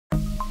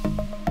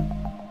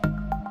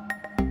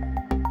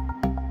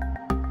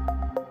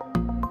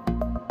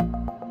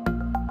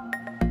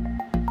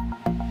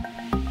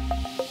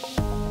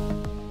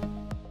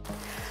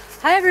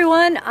Hi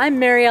everyone, I'm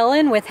Mary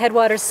Ellen with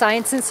Headwaters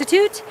Science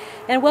Institute,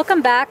 and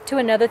welcome back to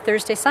another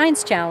Thursday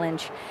Science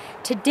Challenge.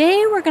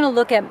 Today we're going to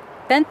look at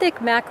benthic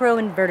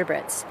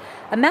macroinvertebrates.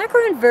 A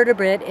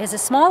macroinvertebrate is a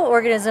small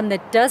organism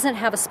that doesn't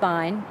have a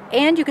spine,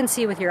 and you can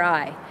see with your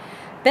eye.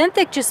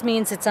 Benthic just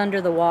means it's under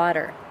the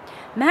water.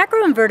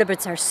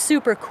 Macroinvertebrates are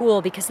super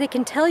cool because they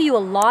can tell you a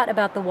lot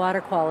about the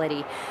water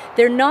quality.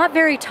 They're not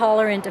very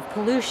tolerant of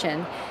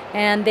pollution,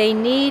 and they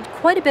need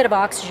quite a bit of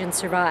oxygen to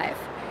survive.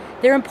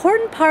 They're an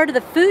important part of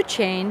the food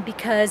chain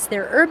because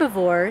they're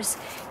herbivores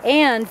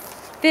and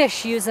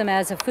fish use them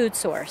as a food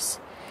source.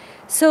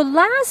 So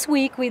last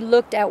week we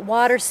looked at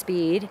water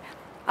speed.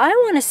 I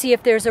want to see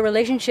if there's a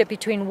relationship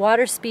between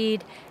water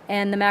speed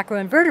and the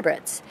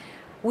macroinvertebrates.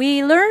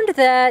 We learned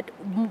that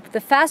the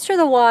faster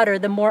the water,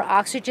 the more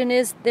oxygen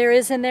there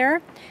is in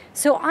there.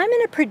 So I'm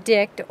going to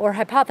predict or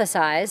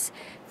hypothesize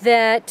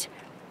that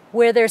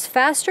where there's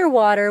faster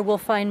water, we'll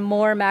find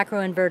more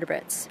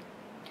macroinvertebrates.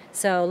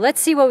 So let's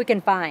see what we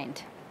can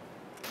find.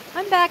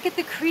 I'm back at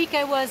the creek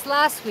I was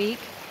last week,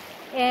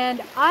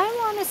 and I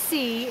want to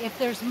see if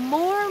there's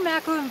more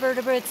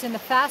macroinvertebrates in the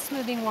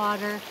fast-moving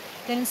water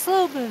than in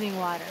slow-moving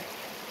water.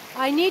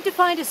 I need to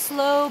find a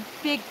slow,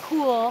 big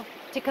pool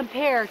to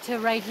compare to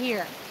right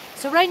here.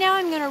 So right now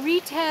I'm going to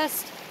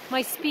retest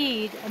my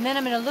speed, and then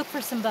I'm going to look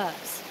for some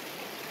bugs.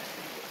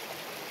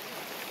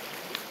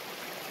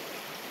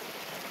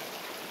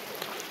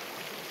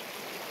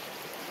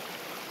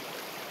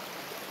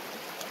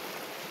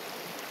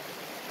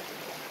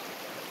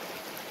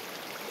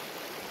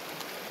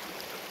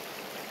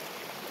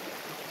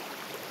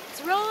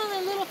 Rolling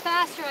a little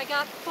faster, I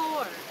got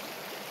 4.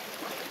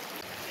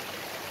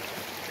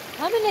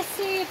 I'm going to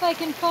see if I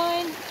can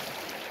find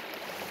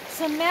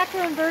some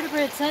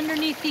macroinvertebrates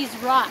underneath these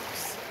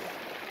rocks.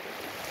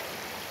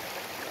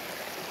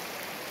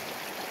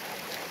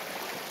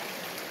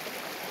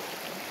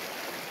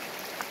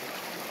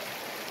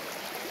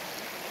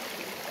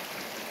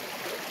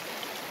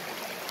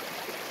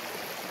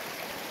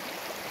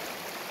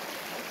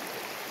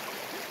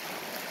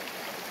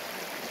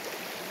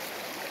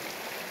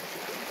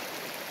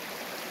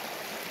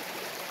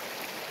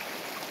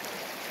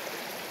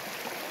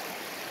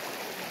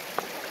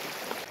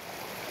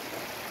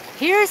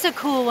 Here's a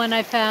cool one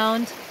I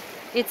found.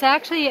 It's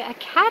actually a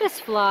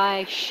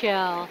caddisfly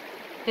shell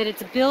that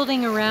it's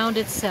building around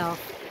itself.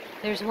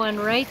 There's one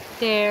right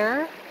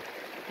there,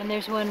 and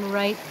there's one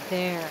right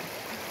there.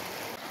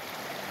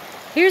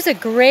 Here's a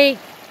great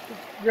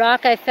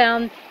rock I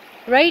found.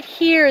 Right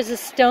here is a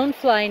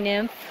stonefly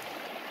nymph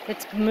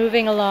that's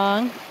moving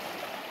along,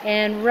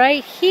 and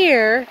right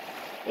here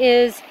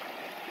is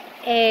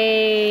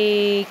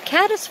a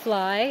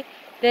caddisfly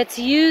that's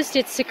used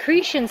its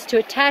secretions to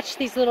attach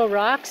these little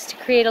rocks to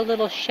create a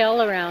little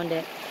shell around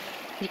it.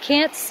 You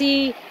can't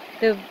see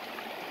the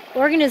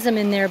organism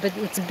in there, but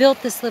it's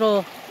built this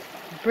little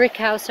brick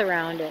house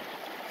around it.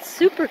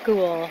 Super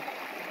cool.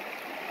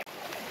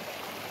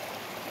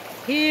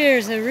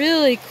 Here's a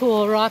really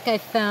cool rock I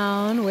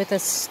found with a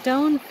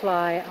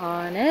stonefly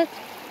on it.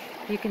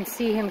 You can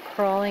see him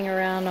crawling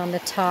around on the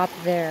top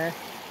there.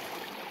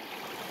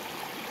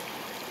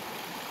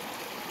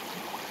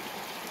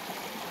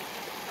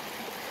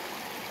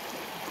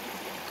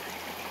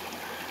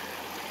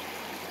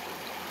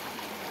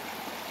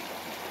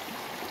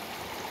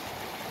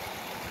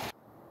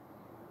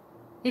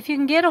 If you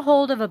can get a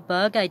hold of a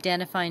bug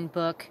identifying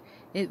book,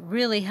 it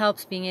really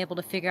helps being able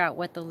to figure out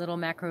what the little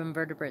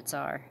macroinvertebrates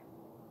are.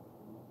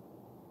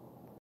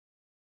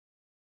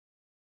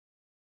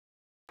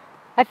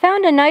 I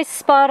found a nice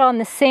spot on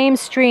the same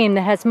stream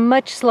that has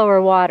much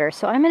slower water,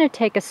 so I'm going to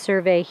take a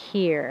survey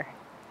here.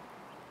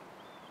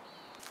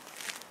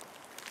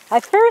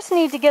 I first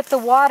need to get the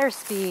water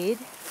speed.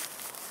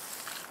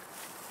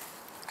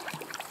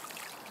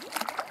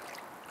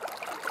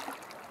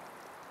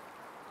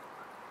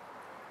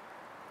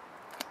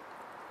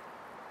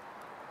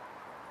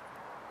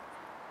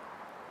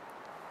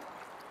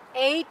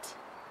 Eight.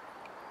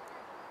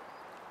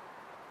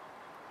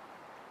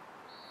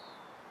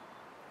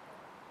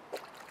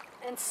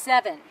 And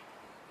 7.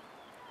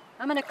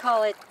 I'm going to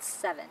call it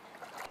 7.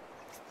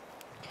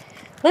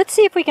 Let's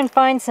see if we can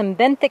find some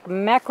benthic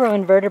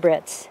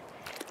macroinvertebrates.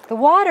 The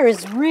water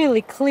is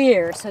really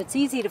clear, so it's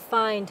easy to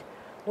find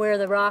where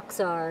the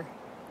rocks are.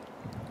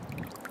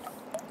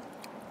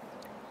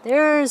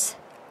 There's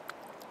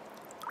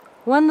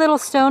one little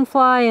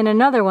stonefly and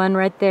another one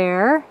right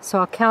there, so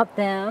I'll count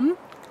them.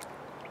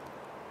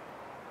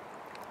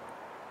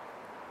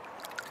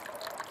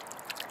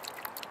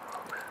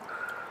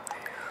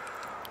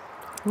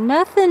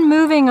 Nothing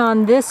moving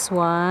on this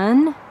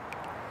one.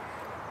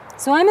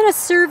 So I'm going to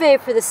survey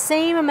for the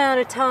same amount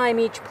of time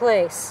each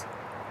place.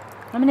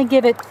 I'm going to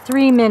give it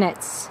 3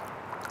 minutes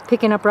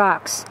picking up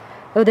rocks.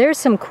 Oh, there's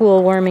some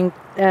cool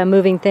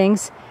moving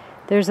things.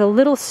 There's a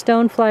little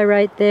stonefly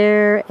right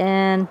there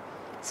and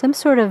some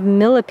sort of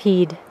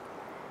millipede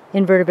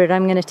invertebrate.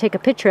 I'm going to take a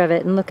picture of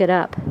it and look it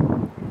up.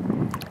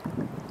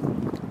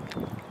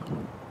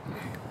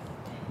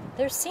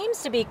 There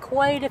seems to be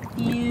quite a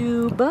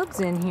few bugs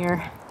in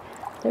here.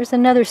 There's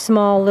another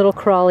small little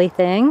crawly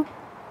thing.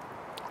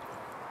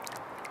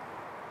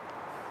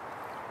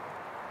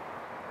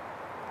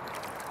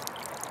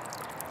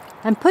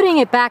 I'm putting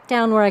it back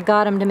down where I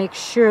got them to make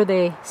sure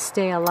they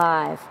stay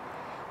alive.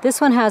 This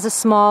one has a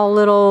small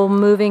little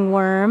moving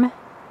worm.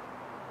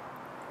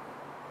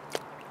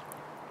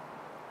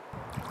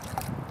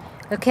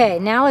 Okay,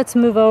 now let's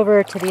move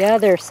over to the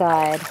other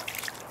side.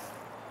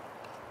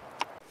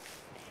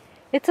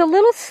 It's a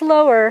little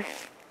slower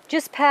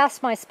just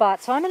past my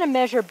spot, so I'm going to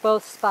measure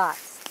both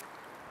spots.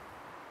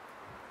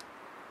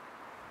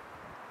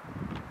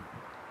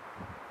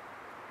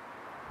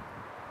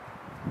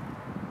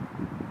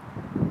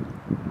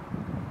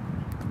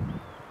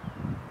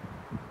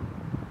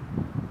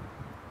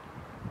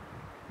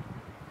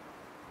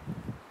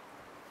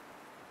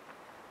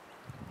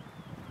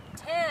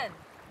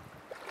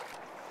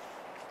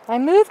 I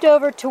moved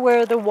over to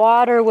where the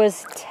water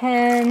was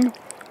 10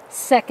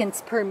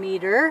 seconds per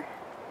meter.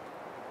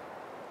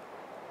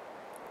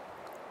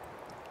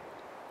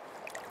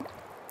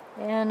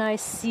 And I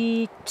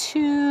see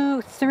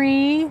 2,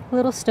 3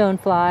 little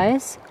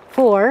stoneflies,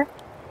 4.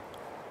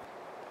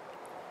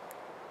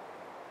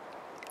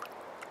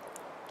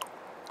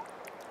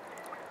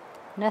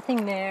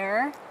 Nothing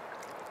there.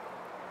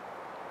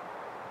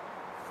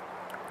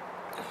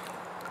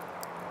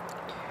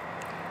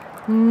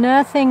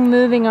 Nothing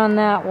moving on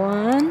that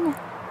one.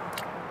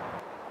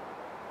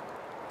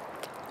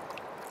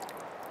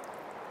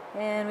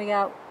 And we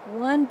got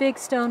one big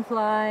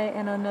stonefly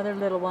and another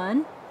little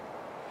one.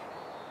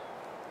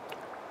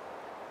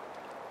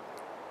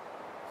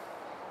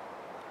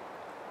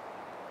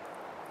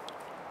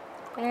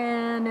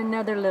 And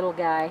another little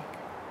guy.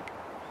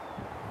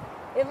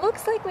 It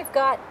looks like we've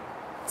got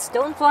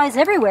stoneflies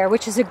everywhere,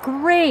 which is a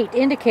great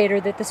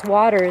indicator that this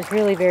water is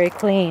really very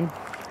clean.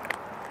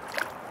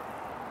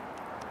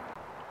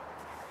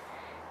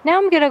 Now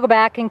I'm going to go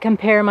back and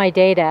compare my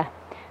data,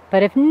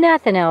 but if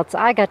nothing else,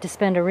 I got to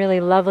spend a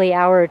really lovely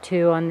hour or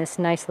two on this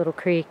nice little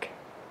creek.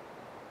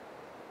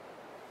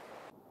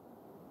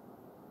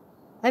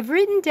 I've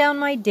written down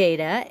my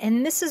data,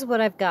 and this is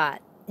what I've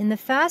got. In the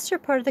faster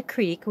part of the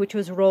creek, which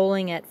was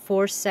rolling at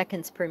 4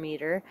 seconds per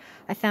meter,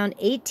 I found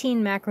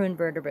 18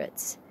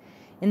 macroinvertebrates.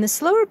 In the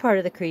slower part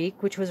of the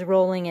creek, which was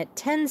rolling at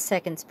 10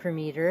 seconds per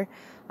meter,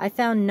 I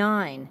found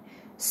 9.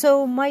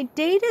 So my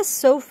data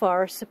so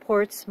far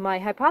supports my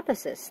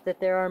hypothesis that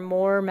there are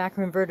more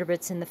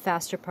macroinvertebrates in the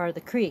faster part of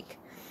the creek.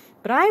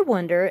 But I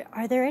wonder,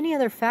 are there any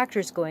other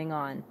factors going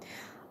on?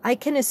 I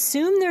can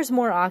assume there's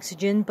more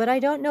oxygen, but I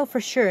don't know for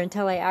sure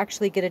until I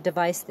actually get a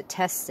device that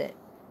tests it.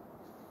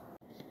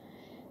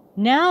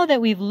 Now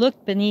that we've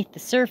looked beneath the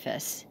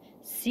surface,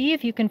 see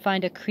if you can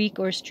find a creek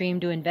or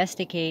stream to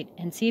investigate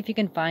and see if you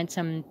can find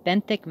some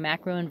benthic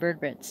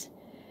macroinvertebrates.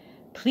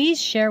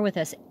 Please share with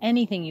us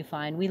anything you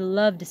find. We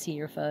love to see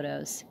your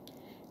photos.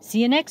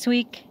 See you next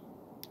week.